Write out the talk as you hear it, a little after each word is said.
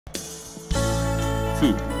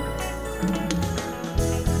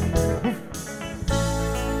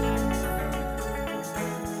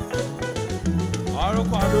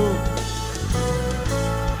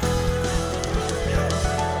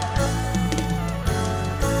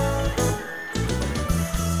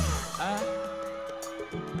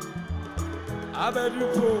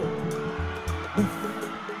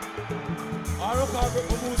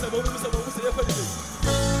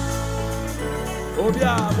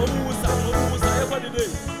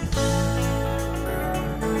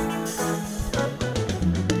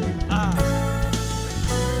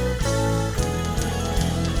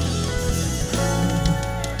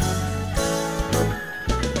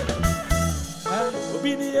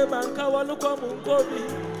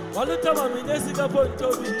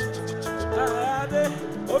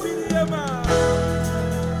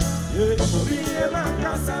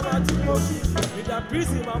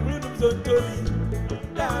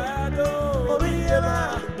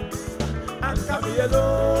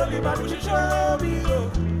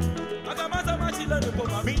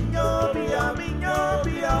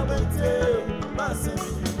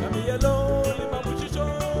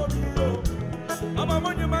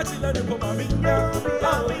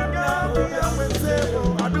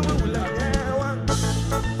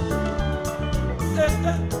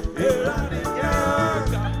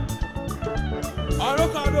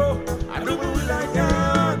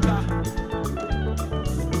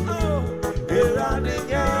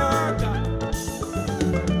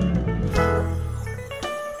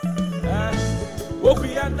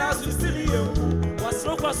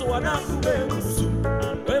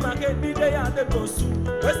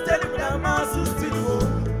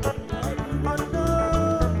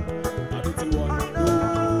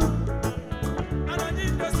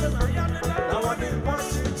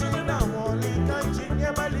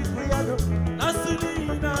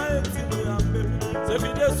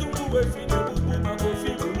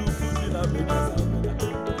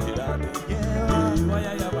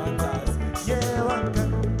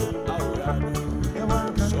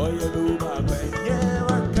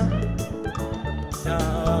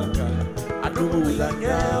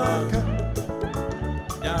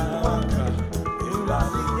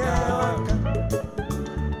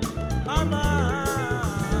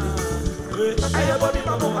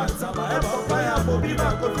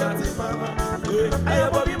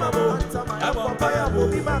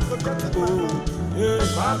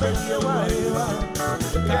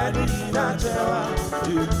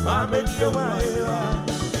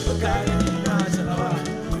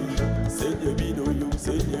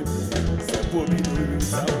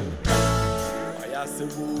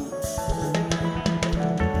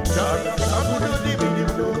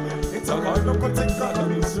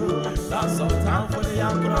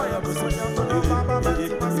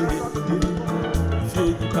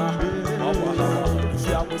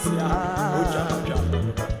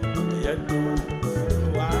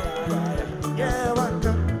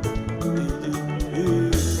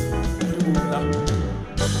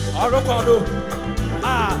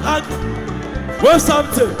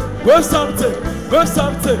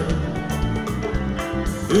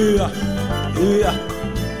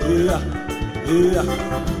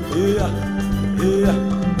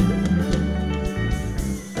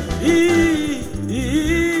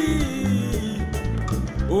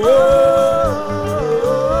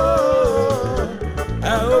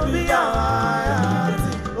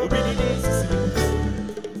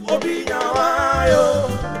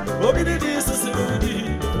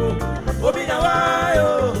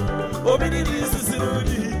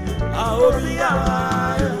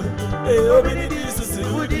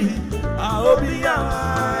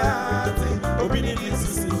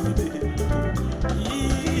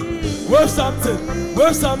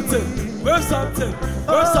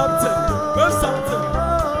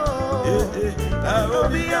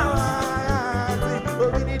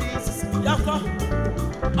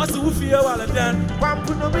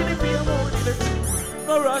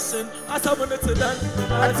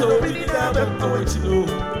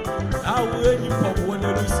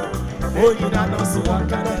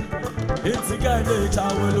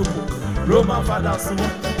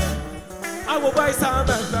I will buy some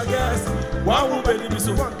and I guess one will be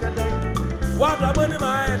so one can what the money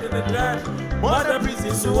my head in the grand what the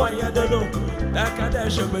prison so I don't know that can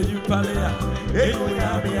show me you palea anyway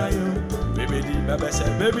I mean baby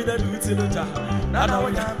the baby that you till the now now I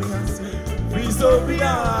am we so be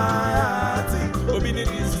obedient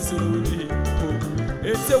is so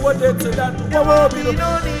it's a what they tell that what be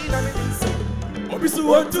no need Obisu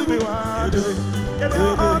want to be one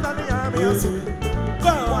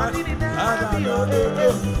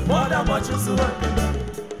More than much is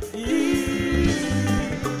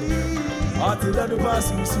until the pass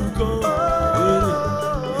you go.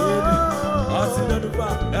 Until the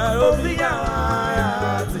pass,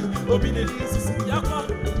 obedience is Yako.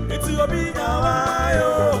 It's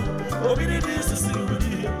obedience is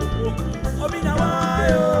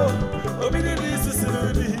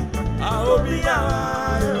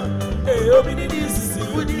obedience is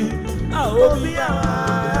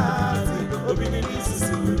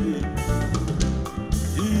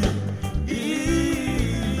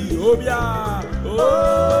Obia, oh,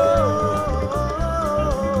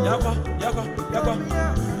 Yakwa,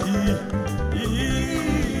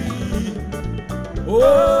 oh,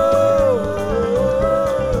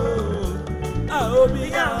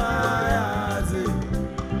 Obia,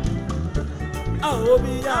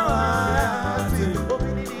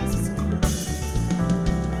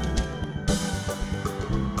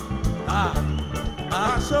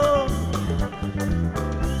 so.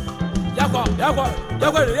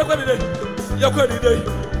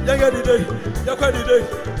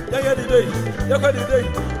 Yakwa,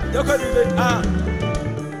 ah.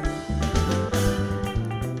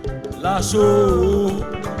 Lasso,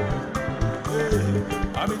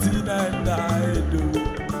 I'm in and I do.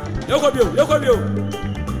 Yakobio,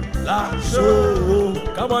 Lasso,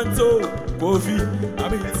 come on, so Kofi,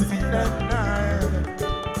 I'm in and I.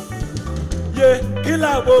 Yeah,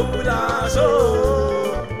 Killa Lasso.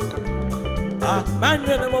 Ah, man,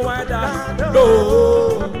 you know why that? No,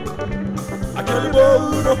 I can't go.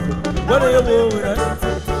 What are you moving at?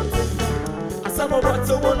 I saw what's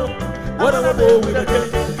a one. What am I moving at?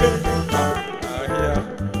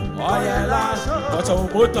 Oh, yeah, last. What's a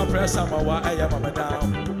motor press? I'm a why I am a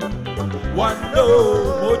down. One no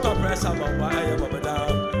motor press. I'm a why I am a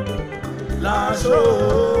down. Last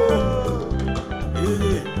show.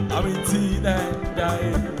 I'm in tea and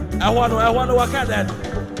dying. I want to work at that.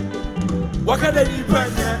 What can they do?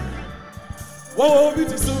 Whoa, be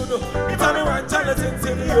too soon. It's only one challenge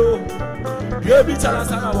in you. You'll be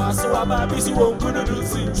challenged and I was so about this. You won't go to do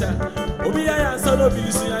switch. Obi, I am so no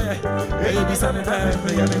busy. Baby, son, and I am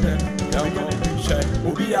young.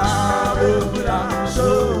 Obi, I will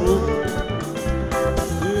show.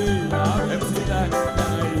 I'm empty that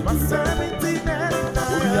night. My 17 and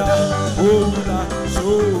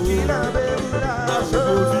I'm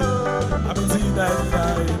empty that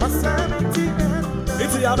night.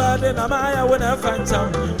 It's the abad in Amaya when I find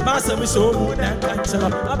some. Master me so moon and cancel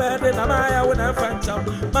up. Abad in Amaya when I find some.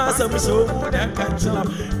 Master me so moon and cancel up.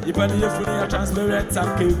 If I need a transparent,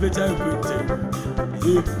 I'm keep it a good thing.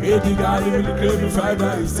 The guy will claim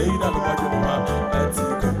Friday, say that about your mama. That's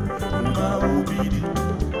it.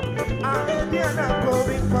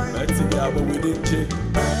 That's it. I'm within check.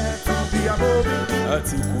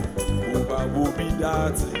 That's it. Will be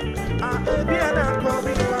that.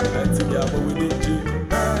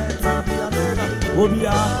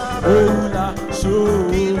 Obia, Ola, show.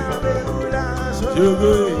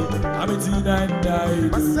 I'm in tea and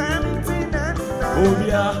died.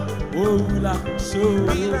 Obia, Ola, show.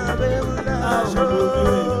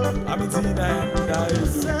 I'm in tea and died.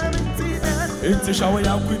 It's a shower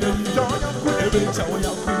out with them. Every shower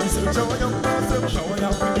out with this.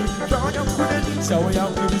 Shower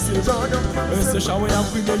out with this. It's a shower out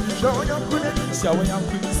with them. Shower out with this. Shower out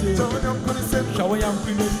with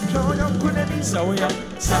this. Shower out.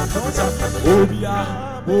 Obia,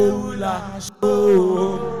 Ola,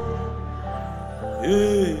 show.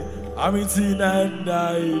 Hey, I'm in tea and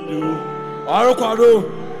I do.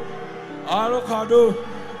 Arocado.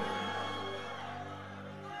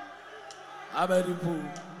 Abedipo.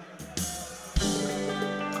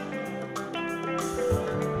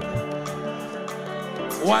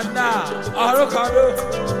 Wanda, Arocado.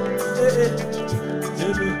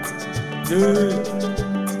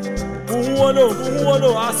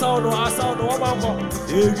 Muono, asano, wamako.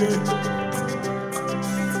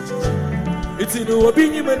 It's in the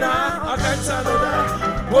opinion, I can't tell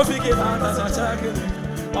that. Kofi Kinaata, Sachaki.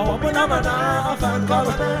 Our Bonamana, a fan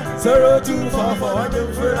color. 024 for one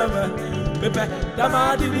forever. Pepe,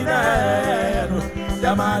 Damadi Dinero,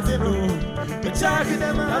 Damadino, the Chaki,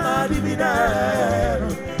 Damadi Dinero.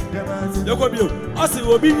 Yokobio, Ossi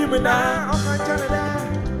will be him now.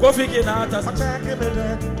 Kofi Kinaata,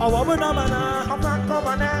 our Bonamana,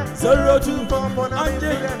 024 for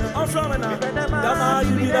Ande, I'm from an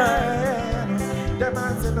Damadi Dinero,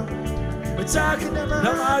 the Chaki,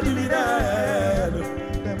 Damadi Dinero.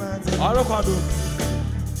 Arocado,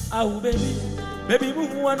 oh baby,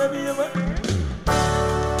 move one of you.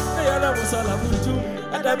 I love Salamu too,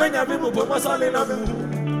 and I may have been for my son in a move.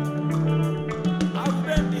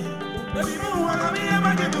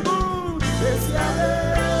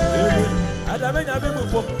 menya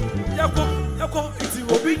bimupo. Yako, it's you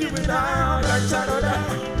be giving now. That channel there.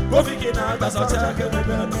 Kofi Kinaata, so check it.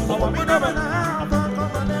 Our minimum.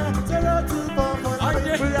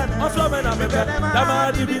 I'm flaming up,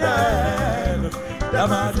 Damadi be there.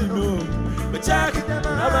 Damadi no. But check it,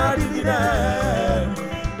 Damadi be there.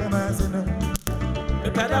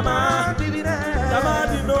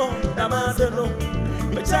 Damadi no. Damadi no.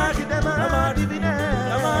 But check it, Damadi be there.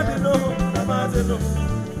 Damadi no.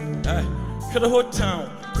 The whole town.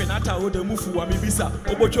 Kinaata wo de mufu wa mibisa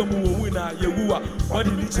obocho mu wo na yeguwa odi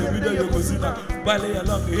ni che video yokozina bale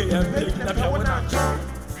along here and take na pia wona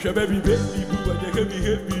hwe baby bu wa de ke bi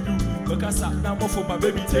he bi du bakasa na mo for my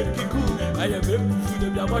baby take it cool I am fu de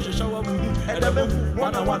bia mo hwehwa mu e de me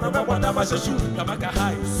wana ma sheshu kamaka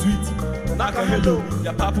high sweet naka hello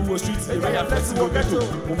ya papa was street e ya flexible ghetto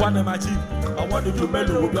mo wana ma chi I want to do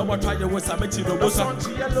mellow bia mo try wo samechi no bosa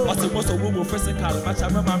ase mo so wo physical ma cha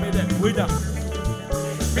ma me de we da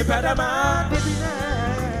me pada ma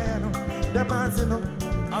the manzino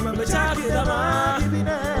I'm a chaki the man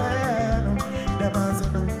the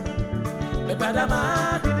manzino me pada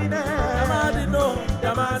ma the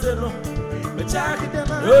manzino me chaki the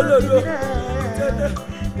man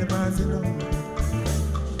the manzino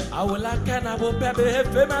I will like and I will baby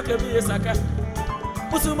if I can be a saka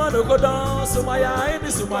Musumano go down sumaya in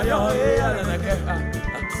sumaya and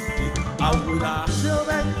I will like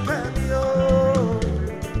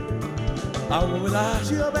Awula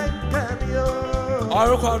Chioben Cameo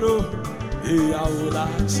Arquado Awula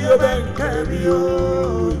Chioben Cameo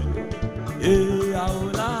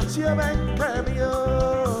Awula Chioben Cameo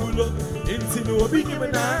Intino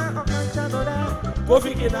Bigimana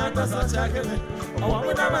Kofi Kinaata Sachakene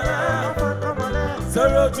Awamana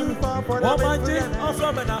 02 Wamanje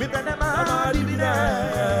Aflamana Damadi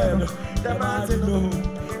Binen Damadi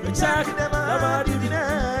Chak Damadi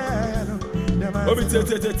Binen Obi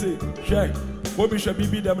tete shey Obi should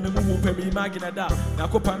be them in the move me imagine that na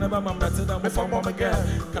kopa na mama na tell them for mama girl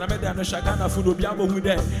can I make them no shagana food obiabo who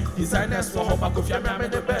there designers for home Kofi I'm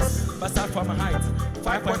the best but start from a height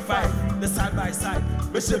 5.5 the side by side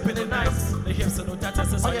we shipping it nice the hips and no tata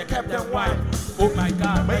says so you kept them wide oh my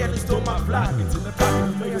god may you stole my flag it's in the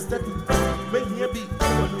pocket may you step may you be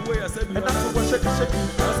on the way I said and that's what shake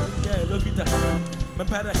yeah look at that my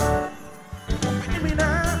paddock me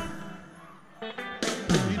now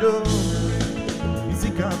Easy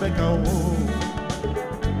come back home.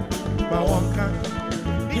 But one can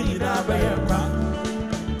be that way.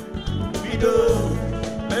 We do.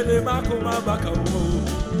 And the Makuma back home.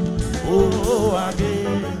 Oh,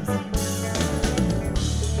 again.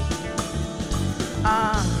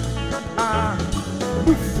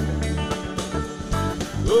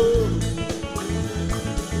 Oh.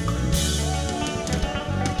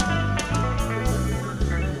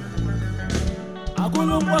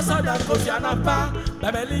 Agulumbosa da Kofi Kinaata,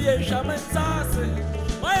 Babeli e Shamentase.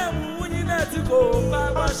 Why muni netiko,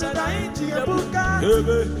 Baba Shada inji ebuka.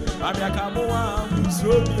 Ebe, Amiaka moa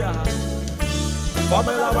musobia.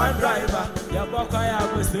 Formula 1 driver, ya boka ya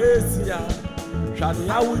Wesesia. Shadi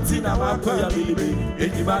ya wuti na mako ya bilibi,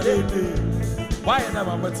 ejibadede. Why na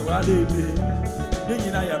mametu adede?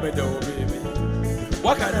 Ningina ya bedo baby.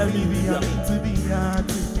 Wakana bibi ya mitibi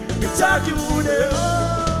ati. Ichaki ude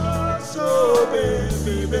so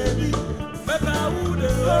baby, Peppa would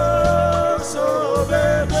so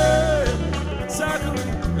baby, Sakuri,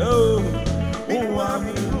 oh,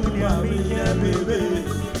 yeah, baby,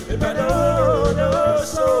 Peppa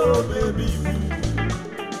so baby,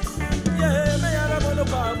 yeah, may I have a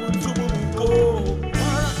babu to go,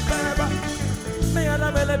 may I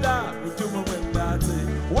have a leda to move that,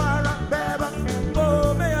 Wara Baba,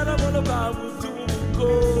 oh, may I have a babu to go,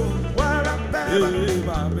 Wara Baba,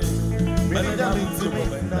 baby.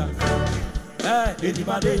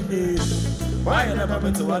 Anybody why I never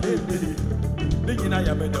went to what they did. Thinking I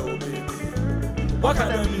am a no baby. What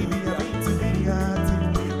can I be?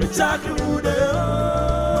 It's like you would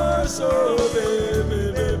so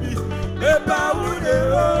baby. If I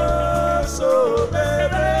would so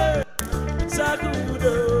baby. It's like you would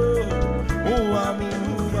oh, I'm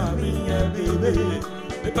baby.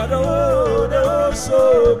 If I don't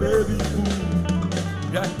so baby.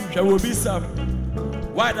 There will be some.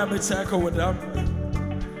 Why don't we check with them?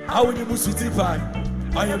 How will you move sweetie pie?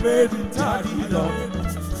 I am made in Tadido.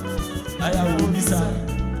 I will be some.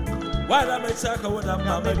 Why don't we check with them?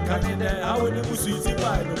 I'm a candidate. How will you move sweetie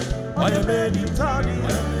pie? I am made in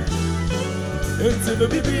Tadido. Until the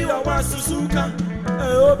baby I want Suzuka.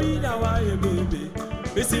 Obi now I am baby.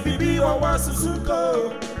 Missy baby I want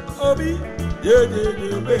Suzuka. Obi, yeah, baby.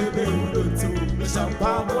 Don't do the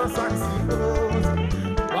champagne was sexy.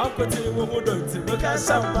 Wakote wudoti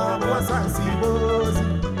Kashamba wasasi bozi.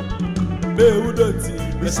 Bewudoti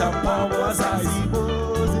Bishapa wasasi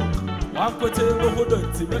bozi. Wakote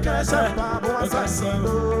wudoti Kashamba wasasi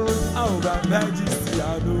bozi. Oh, Majesty, I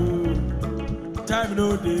know. Time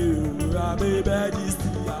no day, my Majesty,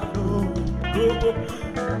 I know. Go.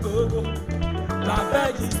 My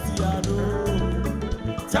Majesty, I know.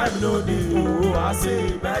 Time no day, oh, I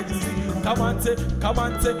say Majesty. Come on, take,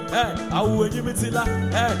 hey, I will give it to you,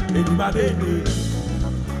 hey, in my baby.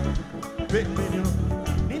 Baby,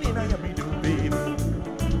 Nini na ya midu, baby.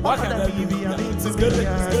 What can I give you? I need to get it.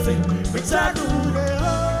 Which I do,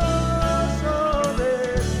 so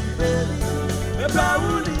baby. If I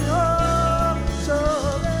would, so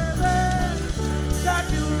baby. That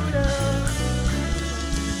you know.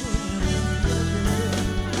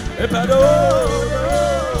 If I do,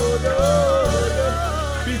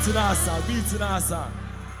 beating us.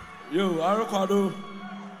 Yo, I record.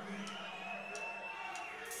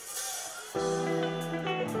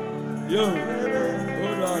 Yo,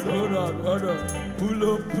 hold on. Pull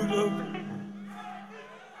up.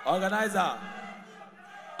 Organizer,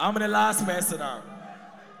 I'm the last person now.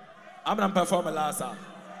 I'm gonna perform the last time.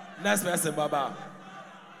 Next person, Baba.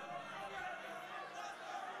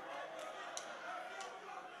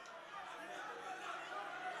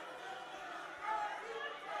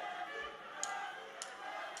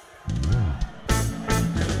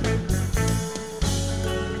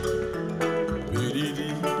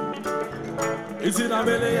 It's in a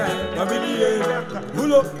million.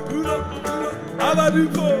 Pull up. How about you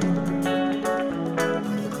go?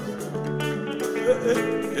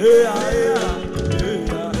 Yeah.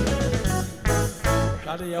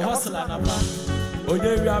 Can you hustle and a plan? Oh,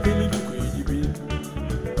 yeah, we are believing you be.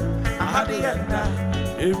 I had the end now.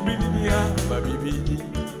 Every year, baby.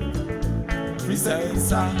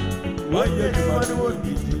 Precise, why you want to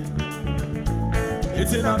be?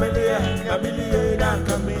 It's in a million, and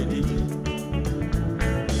comedy.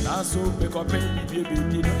 So pick up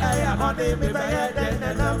baby. I am on the baby.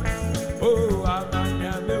 Oh,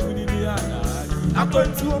 I'm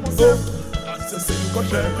going to almost that's the same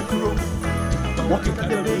contract. Walking at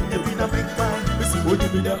the ring, the winner big man. Missy would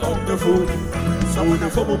be there on the phone. So when the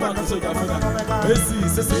phone back, so you have Missy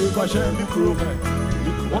is the same contract.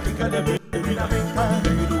 Walking at the ring, the winner big man.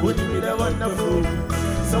 You would be there on the phone.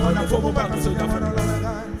 So when the phone back, so you have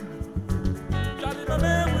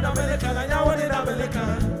American, I want it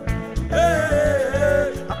American.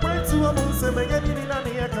 Hey, I went to a moose and began in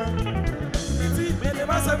America. It's been a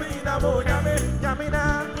massive Yamina.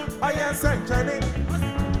 I am sanctioning.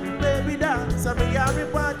 Baby dance, I'm a yammy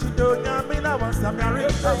party, don't Yamina was a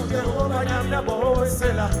married Jehovah Yamna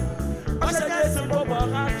seller. I guess I'm over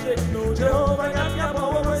handshake, no Jehovah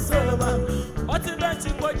Yamna seller. What's the best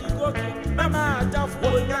in what you go? Mama, tough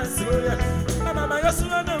boy, and serious. Mama, you're so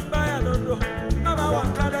I don't know. Mama,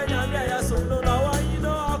 what can I so no, now you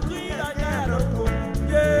know how clean I don't go.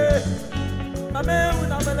 Yeah, my man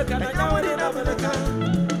with America, I know it in America.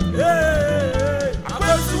 Yeah, I'm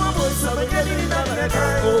going to a voice of a getting in America.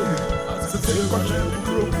 Oh, that's the same question.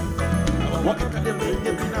 I'm walking at the way, you've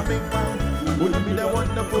been a big man. Wouldn't be the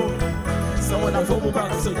wonderful. So when I fall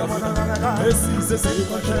back, so I'm on another. This is the same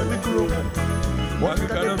question. Walking at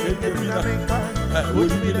the way, you've been a big man.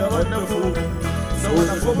 Wouldn't be the wonderful. So when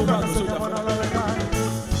I fall back, so I'm on another.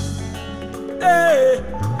 Hey,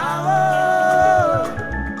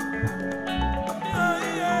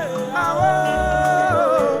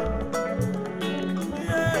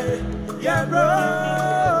 yeah, bro.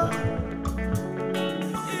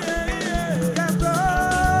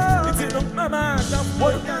 It's in Mama,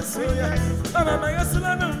 what can say? Mama, my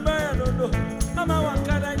son, Mama, what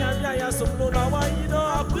can I so no, now you know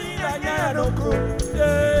how queen I don't go.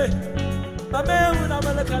 Yeah, my man with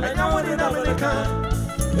America, I know what in America.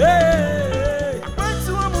 Hey, went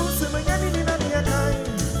to a moose and began in America.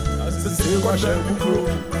 That's the same question.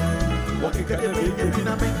 Walking at the big in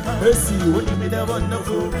America. Mercy, would you be the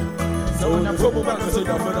wonderful? So when I come back, so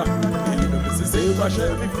you're for that. This is the same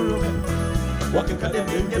question. Walking at the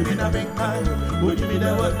big in America. Would you be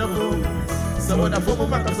the wonderful? So when I come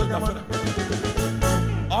back, so you're for that.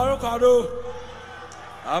 Arcado,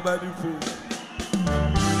 how about you?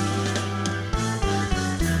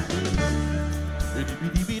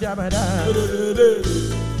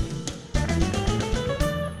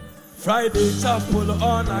 Friday chapel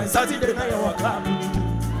all night, Saturday night walk club.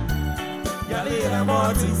 Yali and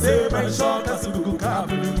Martin say my short as you go club.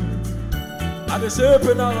 And the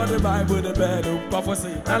shaping out the Bible the bed,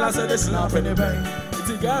 prophecy. And I said the slap in the bed. It's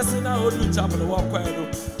a gas in our old chapel walk.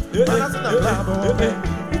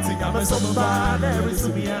 It's a I'm somebody, every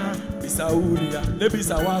sumia. Bisauria,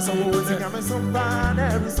 Lebisa was a woman. I'm somebody,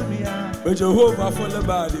 every sumia. But Jehovah for the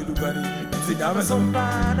body, Lubani. I'm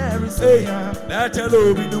somebody, every sumia. That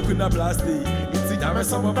hello, we look in the plastic. I'm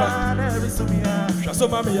somebody, every sumia.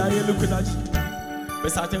 Shasomami, I look at you.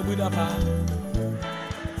 Besate with a pa.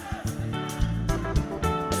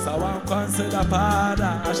 Sawan consider pada.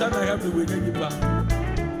 I shall not have to win any pa.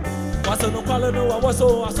 What's no color? No, I was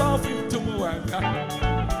so I saw you to Muanka.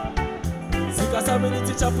 Sika many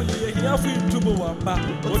teacher pulley here for you to Muamba.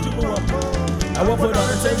 Or to Muamba. I won't put on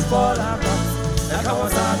the same spot. Like I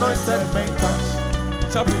was anointed, make touch.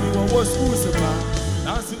 Chapping was school,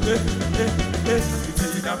 Nancy,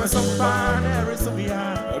 I'm somebody, every sumia.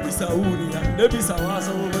 Bisauria, Nebisa was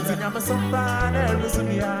over. I'm somebody, every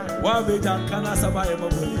sumia. One way down can I survive a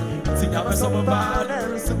moment. Sing I'm somebody,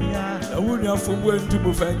 every sumia. I wouldn't have from going to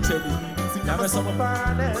move and tell you. Sing I'm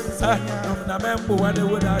somebody, every sumia. I remember when they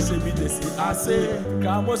would ask me this. I say,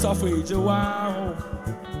 come was off age. Wow.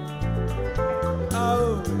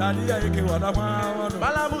 Oh, Nadia, you can want to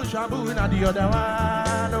Malamu Shabu in the other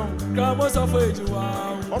one. Come was off age.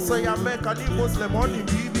 Wow. Also, you make a Muslim on the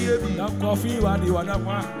BBA. Now, coffee, one, you want to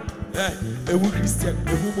a Christian, a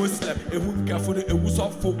Muslim, a careful, a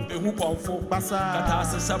soft folk, a folk, Bassa,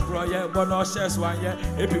 Catasa, Sabroya, Bonoshes, one year,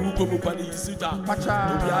 a people Pani Suta,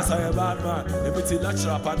 Pacha, Yasa, a bad man, a pretty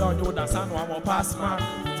lecturer, pardon you, that son, one more pass man,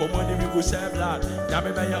 for money we go share blood,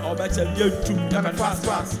 Yamaya or better, you too, Yaman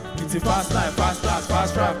fast, it's a fast life, fast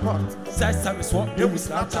track, sex service, what you was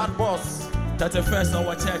not that boss. That's the first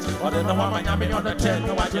our church, or the no one, Yammy on the 10,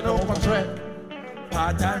 no, I don't know what's right.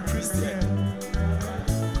 Part-time Christian.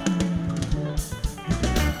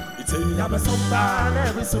 I'm a somebody,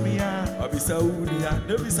 every sumia. Bisauria,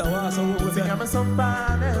 Nebisa was over. I'm a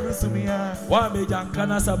somebody, every sumia. One made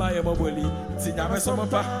Yankana Sabaya Moboli. Sing I'm a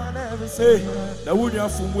somebody, every sumia. The wood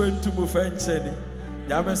of from went to move and said,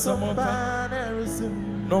 Yama somebody, every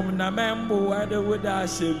sumia. No, Namambo, why the wood I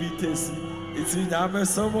shall be tasty. It's in Yama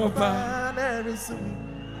somebody, every sumia.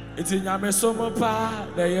 It's in Yama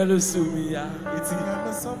somebody, the yellow sumia. It's in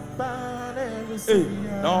Yama somebody, every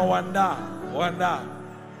sumia. No wonder.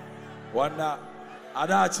 Wanda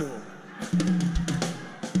Adacho.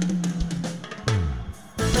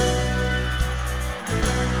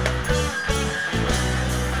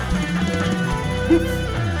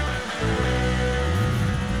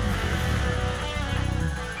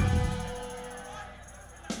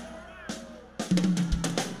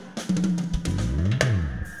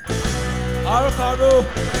 Avocado.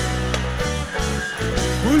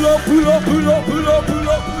 Pull up.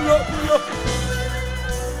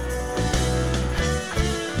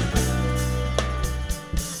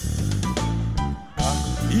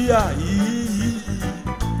 Yeah,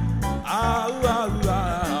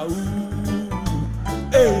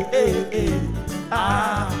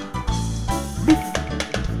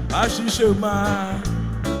 Ashishoma,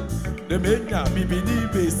 the menya, Bibini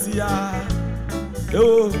Besia,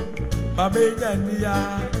 oh, Mamena Nia,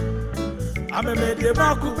 I'm a made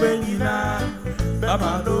Marco Benina,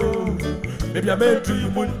 Mamano, maybe I made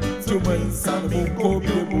dream to my son,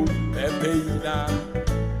 Kobe, Peina.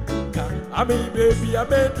 I mean, baby, I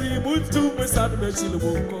made dream to my son,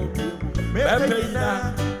 Peina,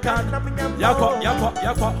 Yako,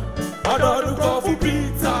 I don't go for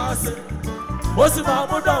pizza. What's the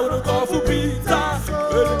mama down go for pizza?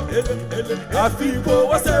 I feel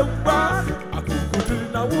what's a bad. I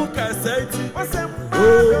could not walk and say,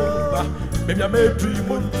 oh, maybe I made dream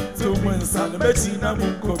to my son, Messina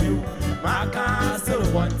Mukobu. My castle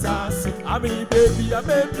one task. I mean, baby, I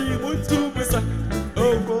made dream to my son.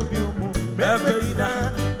 Oh,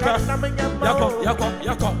 Peina,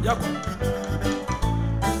 Yako.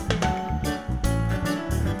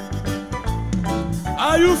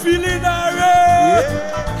 Are you feeling alright?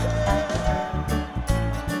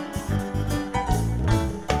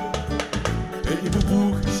 In the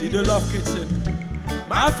book, see the love kitchen.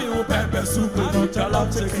 My feel pepper soup and not a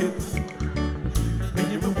love chicken. In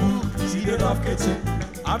the book, see the love kitchen.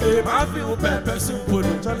 I mean, my feel pepper soup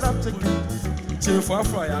and not a love chicken. Chill for a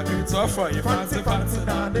fry, I get to a fry, you fancy,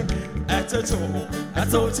 darling. At a toe, I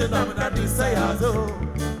told you that this say I do.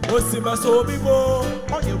 What's in my soul, me more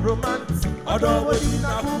on your romance? Although we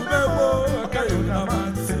not remember, I can't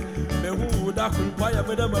romance. The wood I could buy a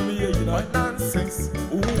madam, you know, nonsense.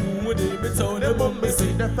 Who would they be told them on me?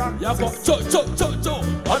 Say the fact, Yako, cho.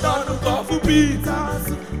 I don't go for pizzas.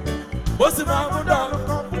 What's the matter? Don't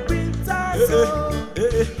go for pizzas.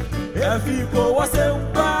 If people was a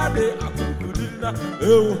body, I could not.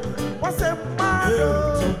 What's a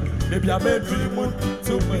matter? Maybe I made dream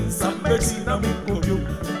to win some mixing of you.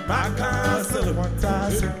 My castle,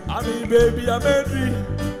 I mean, baby, I made dream.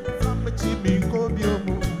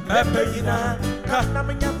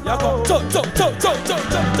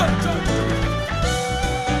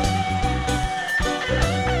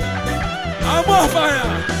 I'm on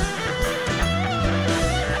fire.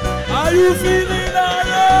 Are you feeling that?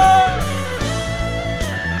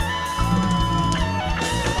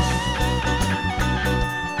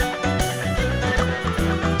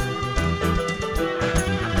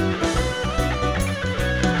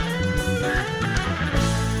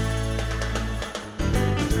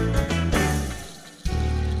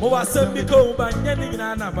 Mowa sembiko banyeni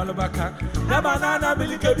na balabaka na banana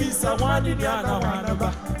milike bisa wani ni ana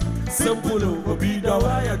wanaba simple obida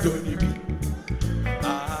waya doni bi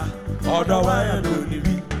oda waya doni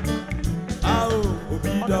bi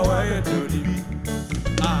obida waya doni bi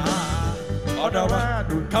oda waya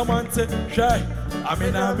come on say shy I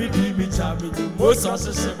mean I be me chami most of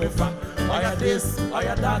the shit me fa oya this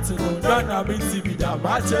oya that no na be tibi da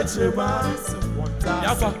ma cheche ma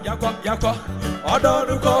yakwa Odo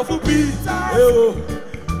no Kofi pizza,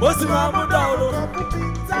 most of my Kofi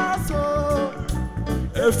pizza so.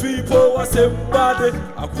 If people was somebody,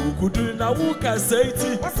 I could do now. Who can say it?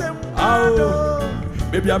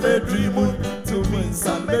 Maybe I made dream to win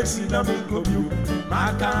some machine. I make of you.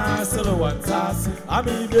 My castle one task. I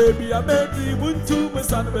mean, baby, I made dream to win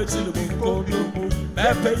some machine. Of you.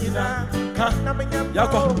 Pepina,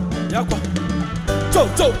 Yakwa. Cho.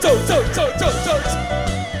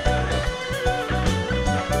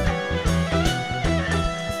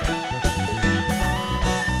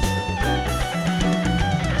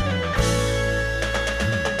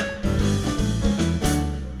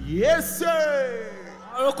 Yes, sir.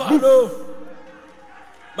 Arokado.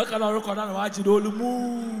 Bakala Arokado na wachi do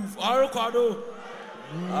move. Arokado.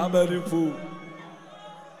 Amerifu.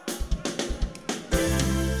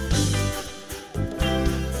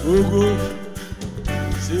 Ugu.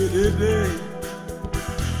 Sidede.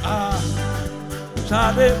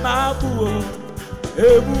 Shade mabu.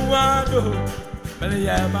 Ebuado. Mele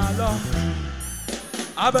ya malo.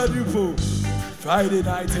 Amerifu. Friday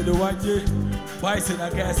night in the 1 year. Twice in a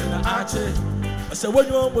gas in the arch. I said, when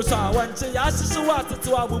you almost saw one day, I said, what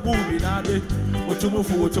to our movie now. What to move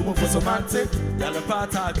for semantic.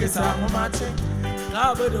 Yalapata, guess I'm a matching.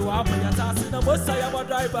 Now, but the one for your task in the bus, I am a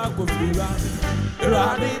driver with me.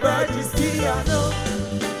 Rani Majesty, I know.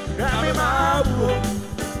 Rami Mabu,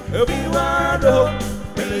 everyone,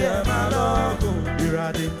 William Malago.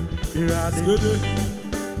 Iradi.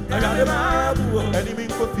 I got him out. Enemy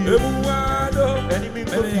Kofi. Enemy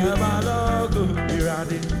Kofi.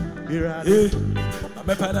 Iradi. I'm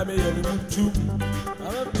a paname and too.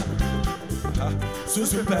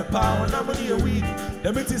 Susu Pepper, and I'm only a week. The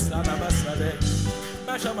meeting's not a master.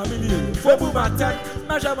 Masha Mammy, Fobu Matan,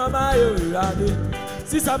 Masha Mamayo, Iradi.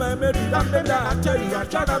 Sisa made me I tell you, I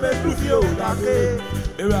try to make you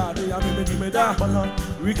Iradi, I'm making me down.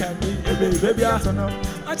 We can be a baby. I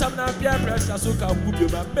am not peer pressure, so can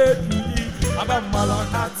move my baby. I'm a malon.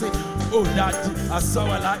 Oh, that I saw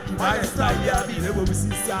a lot in my style. Yeah, we never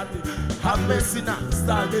see Saturday. Have mercy now,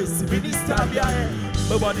 star this, minister.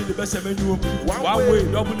 Nobody the best menu. One way,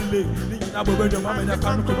 double lay. Now, when your mom and I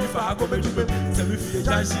can't come if I go back to me. Send me for your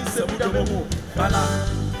chance, she's a woman. Bala.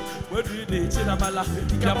 What do you need? Chinamala,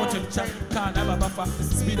 Gamoton Chan, can't have a buffer.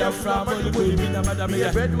 Speed up from the way, Madame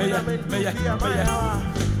Maya.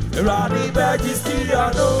 Rani Majesty, I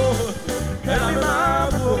know. And I'm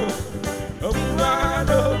a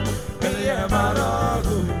Obuano, William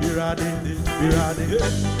Malago. Iradi.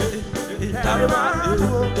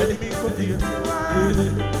 Enemy Kofi.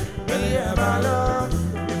 William Malago.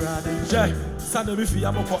 Iradi. Sunday with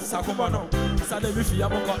Yamoko, Sakomono. Sunday with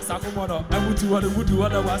Yamoko, Sakomono. I would do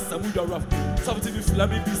what I was, some wood rough. Something if let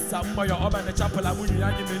me be some by your arm and the chapel. I would be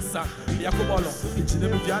animated. Yakobolo, it's in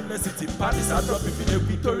the city. Parties are dropping in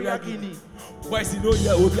Victoria Guinea. Why is it no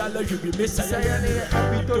year? Obi Allah you be Messiah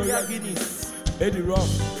Victoria Guinea. Eddie Rock,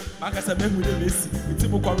 Marcus and Men with the Messi. It's a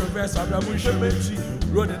reverse of Ramun Shemetri.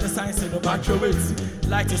 Road in the science and the macho race.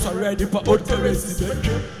 Light is already for old races.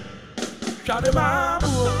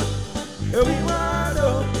 Shademabu.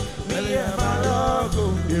 Everyone, William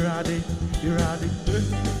Malago. Iradi.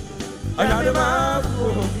 I got him out.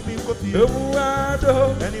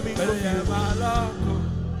 Everyone, enemy William Malago.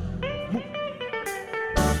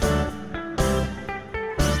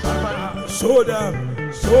 Show them,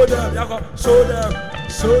 Jacob, show them.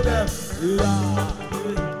 Yeah.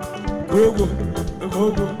 Go.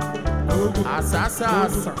 Asa.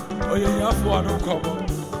 Oh, yeah, for no come on.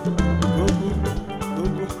 Go.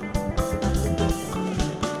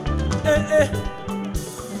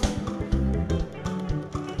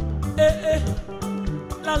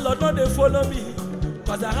 Landlord, no they follow me,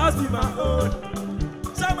 cause the house be my own.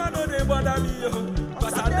 Someone no they bother me,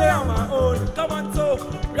 cause I day on my own. Come on, so,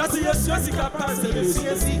 yes, capacity,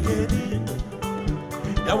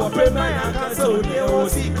 I will pay my uncle, so they will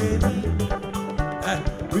see me.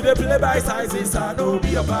 We dey play by sizes, I know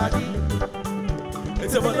be a body.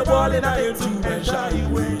 It's about the ball in I am to mention you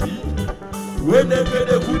when they get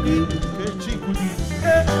the goodie,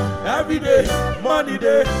 every day, money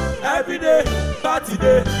day, every day, party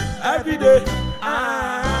day, every day,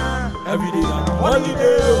 every day on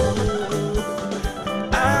holiday,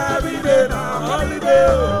 every day on holiday,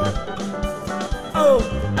 oh,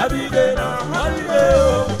 every day on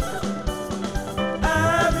holiday,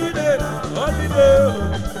 every day on holiday,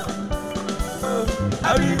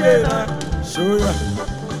 every day on show ya.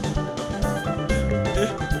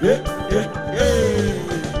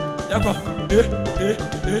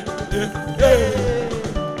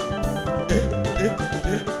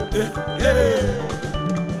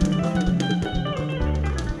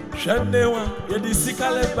 Shanewa yedi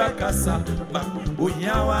sikale bakasa ma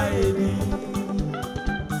onyawa edi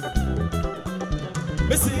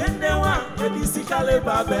Mesi enewa yedi sikale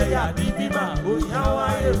babe ya dibima onyawa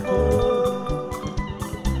eko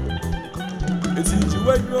Esi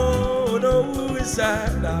jiwenyo no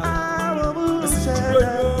uisada Esi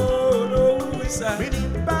jiwenyo no uisada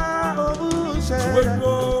Minimba obushada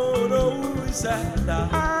no uisada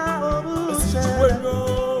Esi jiwenyo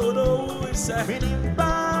no uisada Minimba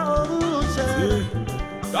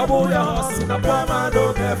double your house in a poor man,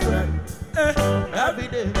 no girlfriend. Every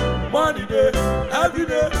day, money day, every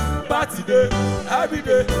day, party day, every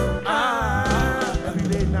day, every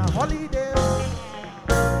day now holiday.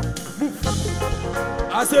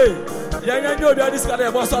 I say, yeah, you know this kind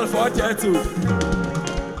of muscle for too.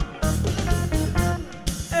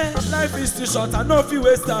 Life is too short, I know if you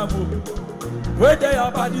waste time. Wait there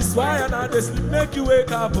up at this wire and they sleep, make you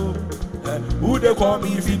wake up. Who they call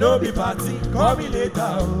me if you know be party? Call me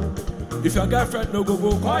later. If your girlfriend no go,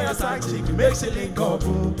 call your side chick, make she link up.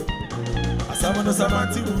 Someone knows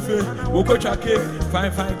something buffet. Woko chake,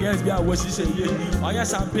 fine girls be a what she say. On your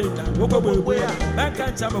champagne, woko boy, man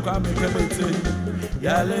can't jam a come make a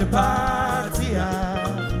yale party,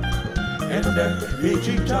 and then we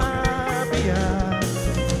drink champion.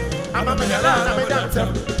 I'm a man, I'm a dancer.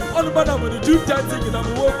 All the bottom with the tube dancing and I'm a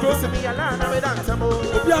walk close to me. I'm a dancer.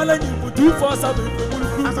 If you are letting you do for something,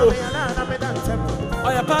 I'm a dancer. Oh,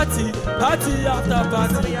 yeah, party after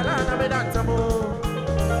party. I'm a dancer.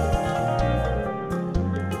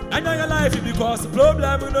 I know your life because the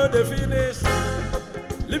problem you know the finish.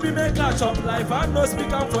 Let me make catch up life. I'm not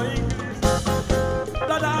speaking for English.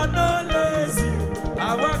 But I'm not lazy.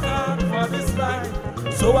 I work hard for this life.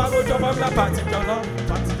 So I go jump on the party jollof,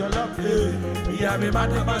 yeah. Me and me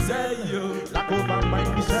madam say yo, like over my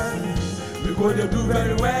mission. We go to do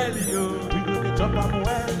very well yo. We go to jump on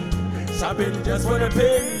well. Champagne just for the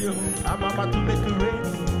pain yo. I'm about to make it rain.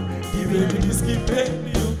 Give me this, keep paying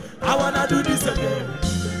yo. I wanna do this again.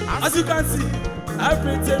 As you can see,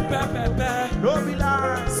 everything pepper. No be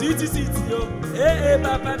lie. City yo,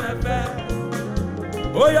 pepper.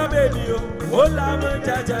 Oh yeah baby yo, oh la me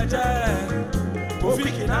ja. Kofi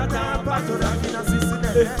Kinaata, Pato Rakina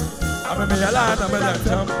Sisine. I'm a Mayala, I'm a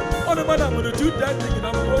Lantam. On the madam with the two dancing in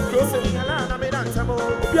our own clothes. I'm a Lantamo.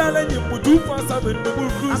 Pialan, you would do for some in the Bull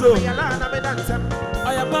Cruiser.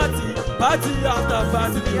 I am party after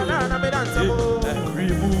party.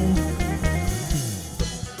 Remove.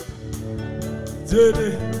 Jenny,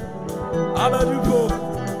 Abaduko,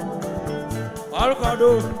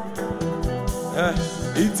 Alcado.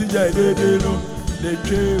 It's a day, the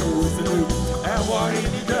tree. And what in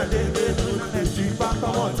the day, they do not drink back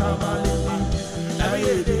on Tamale.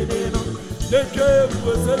 The trip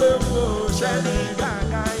was a little shining.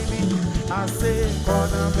 I say,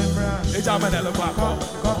 corner member, it's a man.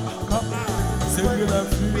 Singular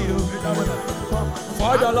feel,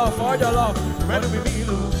 for your love, when we meet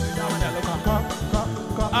you,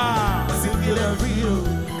 singular feel,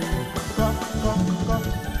 come.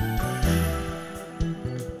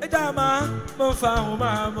 Dama, mon femme,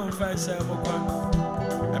 mon frère, c'est mon coin.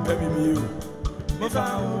 Un peu mieux. Mon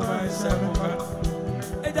femme, mon frère, c'est mon coin.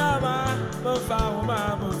 Et dama, mon femme,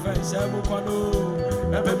 mon frère, c'est mon coin.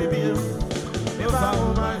 Un peu mieux. Mon femme,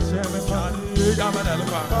 mon frère, c'est mon coin. Et dama, dans le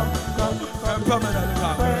coin. Un peu dans le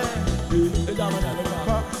coin. Et dama, dans le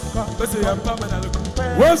coin. Parce qu'il y a un peu dans le coin.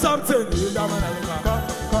 What's something? Et dama, dans le coin.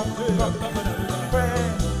 Et dama, dans le coin.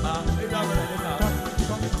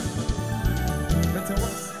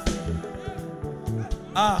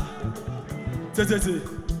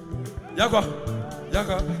 Yago.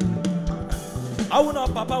 I will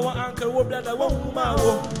not papa one uncle will brother one woman.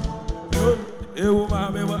 A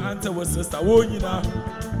woman may want auntie was sister. Oh, you know.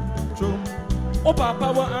 Oh,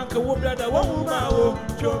 papa one uncle will brother one woman. Oh,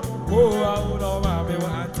 I will not may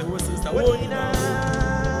want auntie was sister. Oh, you know.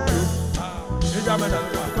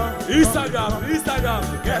 Instagram,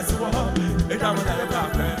 guess what?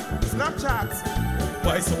 Snapchat,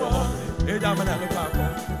 voice what?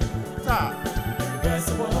 Guess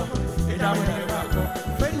what?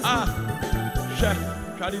 Facebook.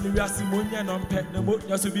 Trying to be a Simonia non pet no more,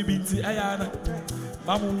 just to be busy. Ayana,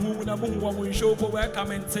 Mamu, na Moon, show for where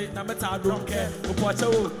come and take Namata don't care.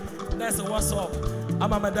 Pocho, that's what's up.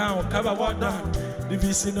 I'm a madam, cover what down.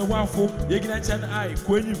 Division of 1 4, Yagan and I,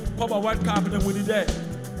 when you pop a one carpet with the dead.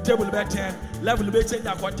 Table bed 10, level bed 10,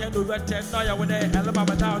 I got 10 over 10. Now you're there,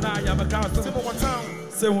 Alabama down, now you're a count.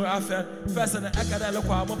 So when I fell, first and the academic,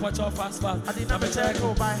 I'm a punch off fast. I didn't have a check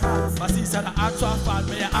by heart. My sister, I tried fan,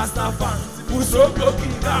 may I ask that fan? Who's so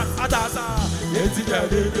looking at Adasa? It's the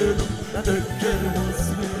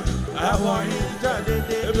I want it,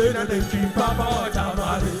 the keep Papa,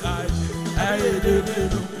 I did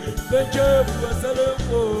the job was a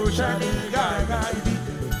little shining guy.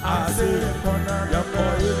 I say, your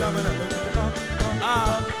boy,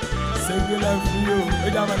 sing you love you,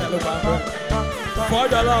 for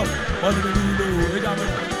the love, what do you do?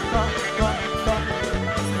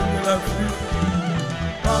 Sing you love you.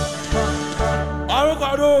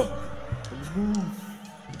 Avocado,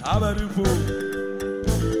 how about you?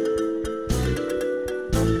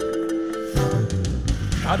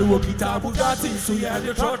 I do walk it out, Bugatti, so you had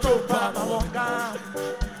your throttle, Papa Wonka.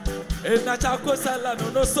 And I shall salad,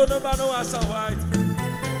 no son of no as a white.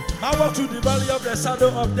 I walk through the valley of the shadow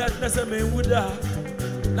of death, and men would die.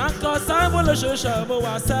 Now, cause I'm on the show, I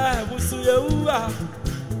say, who see you?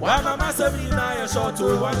 Why, Mamma, I shot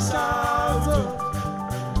to one shout.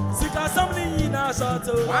 Sick as somebody in a shot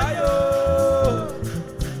to why, oh.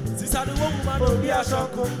 Since I the woman will be a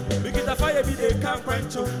shock, we get the fire be the camp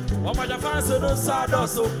quench. What my fans no sad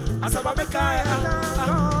also. As I'm a Mekaya,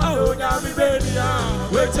 oh, now be ready now.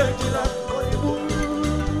 We're taking up.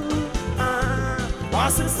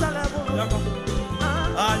 What's the salad?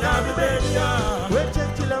 I am the baby. We're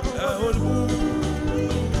taking up.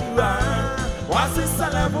 What's the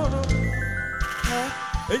salad?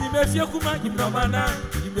 And you may feel good, you know, man.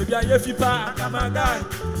 You may be a yefipa, come on, guy.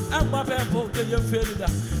 I'm my pimple, can you feel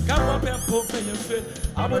that? Come on, pimple, can you feel?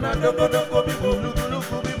 I'm gonna go, look,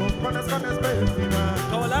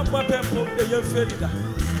 I'm my pimple, can you feel that?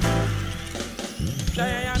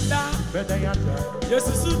 Shayanda, yes,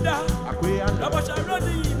 Suda, how much I'm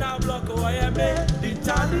running in our block, or I am made in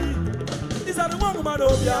Charlie. These are the one who might be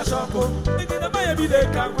a shock. They get a baby, they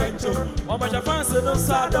can't quench you. How much I fancy no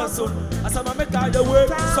sad also. As I'm a metal, the way,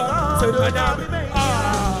 son, say the name.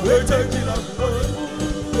 We're taking up.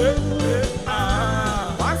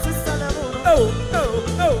 Oh,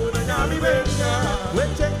 the Nami, we're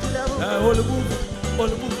taking up. All the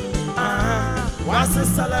move. What's the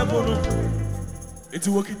Salamono? It's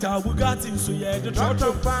working out, Bugatti, so yeah, the trot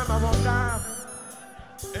of farm, I won't die.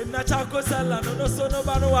 And that Chaco Salad, no son of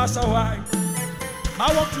no wash away.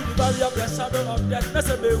 I walk through the valley of the shadow of death, that's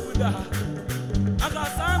a bit with her. I got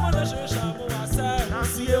Simon the Shamo, I said, I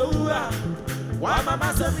see you. Why my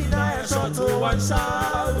master be I shot to one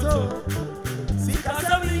shout? See, that's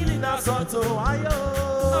a meaning I saw to I.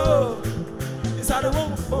 Inside the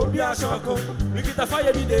womb, oh, be a shock. We get the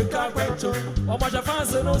fire, be the car quench. How much I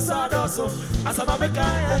fancy no sad also. As I'm a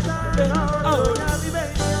guy, oh, now be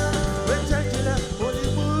baby.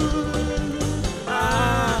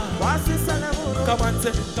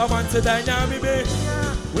 Come on, say dynamic, baby.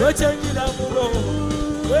 We're changing the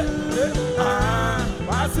mood.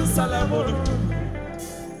 What's the Salamono?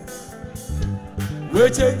 We're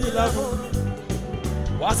changing the mood.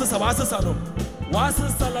 What's the Salamo? What's the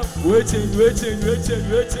Salam? We're changing the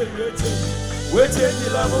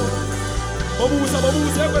mood. Babu's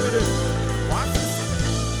everything.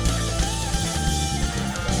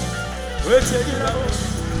 We're changing the mood.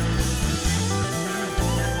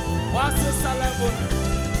 What's the Salamono?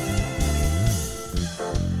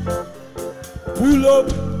 Pull up.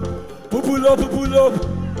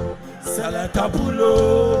 Salata pull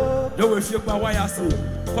up. Don't wait for my wire say.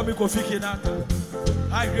 Kofi Kinaata.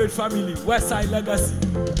 High grade family, West Side legacy.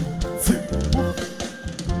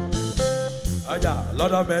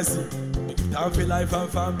 Lord of mercy. Time for life and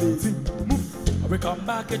family. We come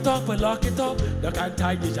back and talk, we lock it up. They can't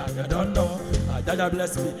tie the jack, they don't know. Dada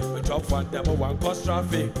bless me, we drop one demo, one cause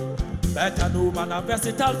traffic. Better know man, I'm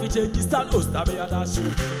versatile, we change the style, oh, stab me at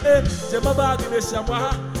shoe. Jemma bag in the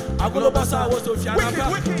shamwa, I go to Bassa, was to Fianaka.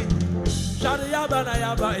 Shadi yaba na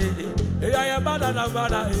yaba ya yaba na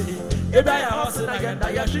bada eba ya house na genda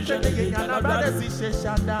ya shisha nige na brother si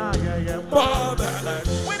shanda yeah more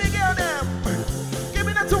balance When you get them, give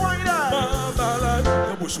me that to wind up. more balance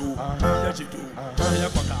ya bushu ya jitu ya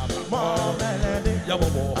kwakaba More melody, ya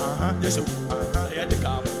bobo ya shu ya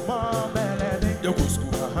dikam more melody, ya kusku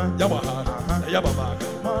ya waha ya baba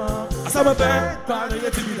more. asama be kwani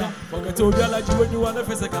yetimida forget to be like when you want to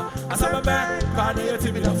physical asama be kwani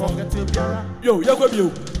yetimida forget to be yo ya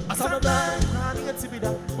kwabio asama be Kwani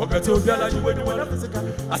yetimida, forget to be like when you want to physical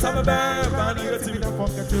asama be kwani yetimida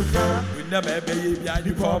forget to be. we never be behind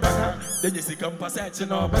the power back then you see come passage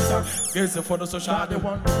no better guess for the social The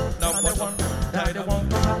one, now and the one, die the one.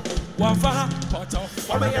 one for her pot of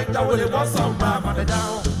For me, I know it was some man on the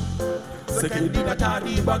down. second in the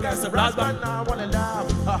tiny buggers of brass band I wanna laugh.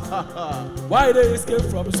 why they escape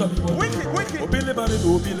from some people Wicked, wicked. Obili man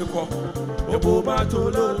no Obili ko Obo ma to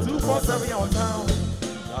lo 247 on town.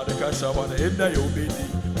 now the cash I want in there obedi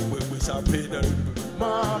we champagne and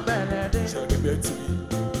More melody, shall give it to me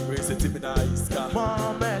we sit in nice car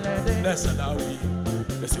more melody, let's allow we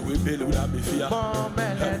let's we bill without me fear more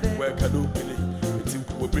melody, where can do Billy it's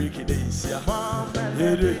we breaking the easier more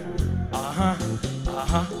melody. aha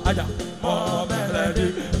aja more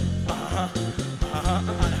melody aha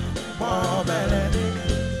More melody,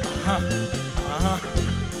 aha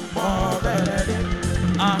more melody,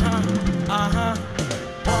 aha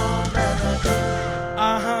more melody,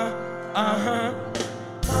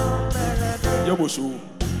 more melody, ya bosho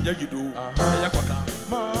ya gido ya kwaka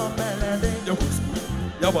more melody, ya kusku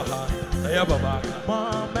ya baha ya baba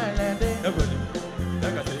more melody, ya gani ya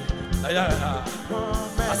gate ya ha more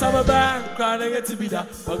melody. asama ba krana yeti bida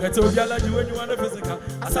forget to be like when you want to physical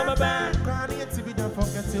asama ba Kwani yetimida,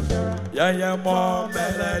 forget to be. ya more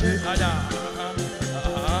melody aja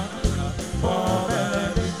more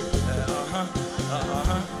melody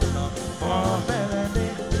More melody,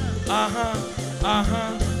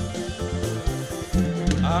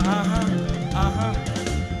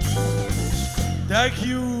 thank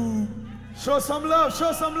you. show some love,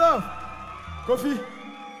 Kofi.